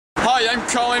Hi, I'm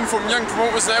Colin from Young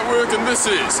Promoters Network and this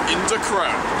is In the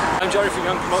Crowd. I'm Jonny from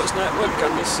Young Promoters Network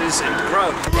and this is In the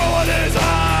Crowd. Who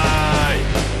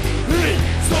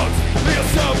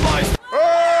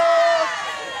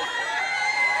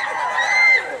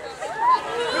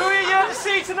are you here to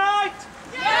see tonight?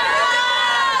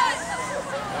 Yes!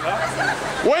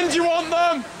 When do you want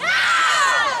them?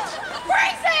 Now!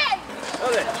 Prison!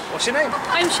 Oh there. What's your name?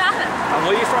 I'm Shannon. And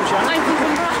where are you from, Shannon? I'm from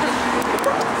Pontypridd.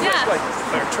 Yeah. Like,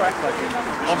 fair track, like.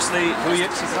 Obviously, who are you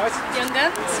here to see tonight? Young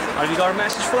Guns. Have you got a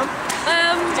message for them?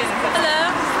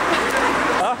 Hello.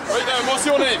 Right then, what's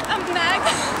your name? I'm Meg.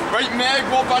 Right, Meg,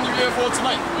 what band are you here for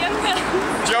tonight? Young Guns.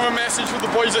 Do you have a message for the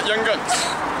boys at Young Guns?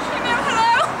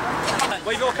 Hello.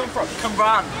 Where you all come from?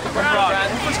 Cumbraen.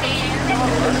 Cumbraen.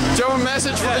 Do you have a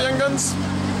message for the Young Guns?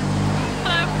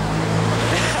 Hello.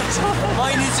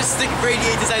 Mine is just stick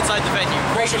radiators outside the venue.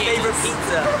 What's your favourite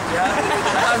pizza?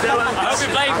 I hope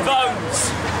you're playing phones.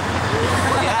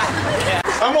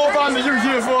 Yeah. And what band are you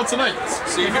here for tonight?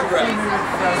 Super great.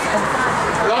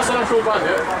 That's an actual band,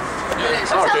 yeah?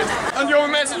 Oh, okay. And do you have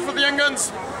a message for the Young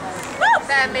Guns?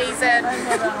 They're amazing.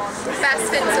 Best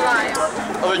fins alive.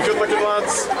 Are they good looking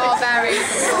lads? Oh, very.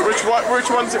 Which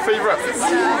one's your favourite?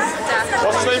 Definitely.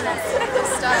 What's his name?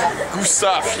 Gustav.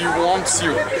 Gustav, he wants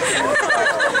you.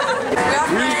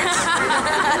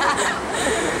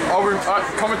 Are we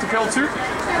coming to Pill 2?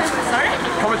 Sorry?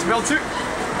 Coming to Pill 2?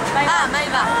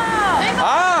 Maiva.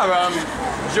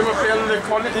 Je m'appelle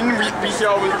Colin, we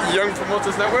here with the Young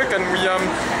Promoters Network and we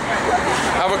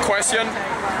have a question.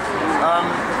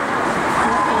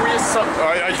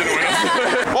 I don't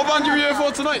know. What band are you here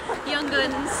for tonight? Young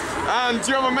Guns. And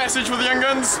do you have a message for the Young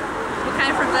Guns? We're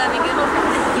kind of from Birmingham.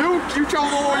 You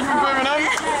travelled all the way from Birmingham?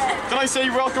 Can I say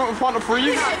welcome to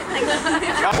Pontypridd?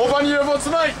 What band are you here for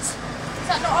tonight? Is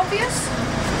that not obvious?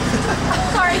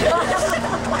 Sorry.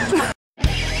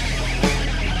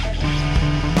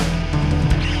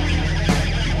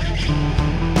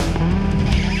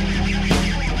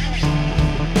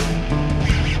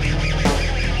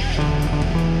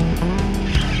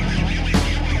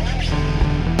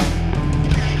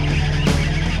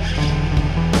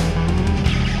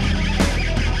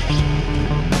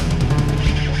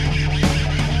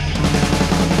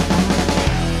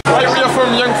 Right, we are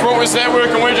from Young Promoters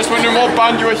Network and we're just wondering what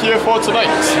band you are here for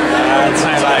tonight.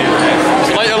 Tonight Alive.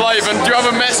 Tonight Alive, and do you have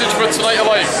a message for Tonight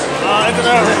Alive? I don't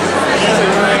know.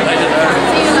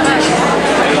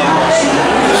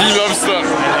 He loves them.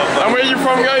 And where are you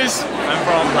from, guys? I'm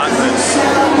from Blackburn.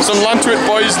 Some Lantwit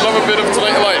boys love a bit of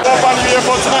Tonight Alive. What band are you here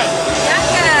for tonight? Young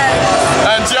Guns.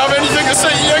 And do you have anything to say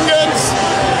to Young Guns?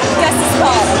 Guess it's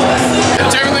not.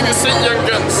 Do you have anything to say to Young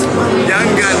Guns? Young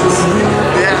Guns.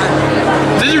 Yeah.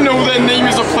 Did you know their name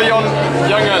is a play on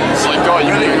Young Guns? Like, God, you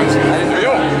Young Guns. There we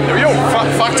go. There we go.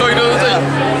 Factoid of the day.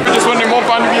 We're just wondering what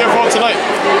band are we here for tonight?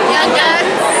 Young Guns.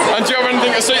 And do you have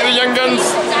anything to say to the Young Guns?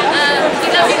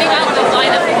 You know anything about the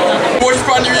lineup? Which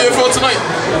band are you here for tonight?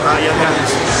 Young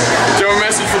Guns. Do you have a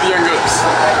message for the Young Guns?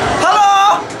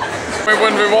 Hello! We're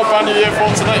wondering what band are you here for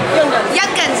tonight?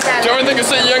 Young Guns, Do you have anything to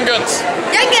say to Young Guns?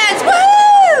 Young Guns,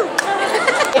 woo!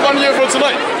 What band are you here for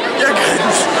tonight? Young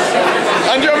Guns.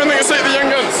 And do you have anything to say to the Young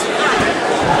Guns?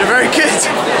 You're very good.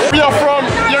 We are from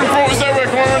Young Promoters Network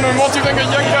and we're wondering what do you think of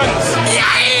Young Guns?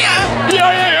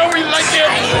 Yeah, we like it!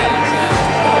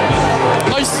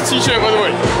 Nice t-shirt, by the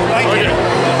way. Thank you.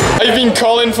 I've been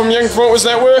Colin from Young Promoters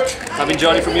Network. I've been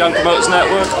Jonny from Young Promoters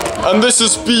Network. And this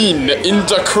has been In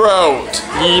the Crowd.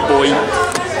 Yeah, boy.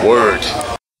 Word.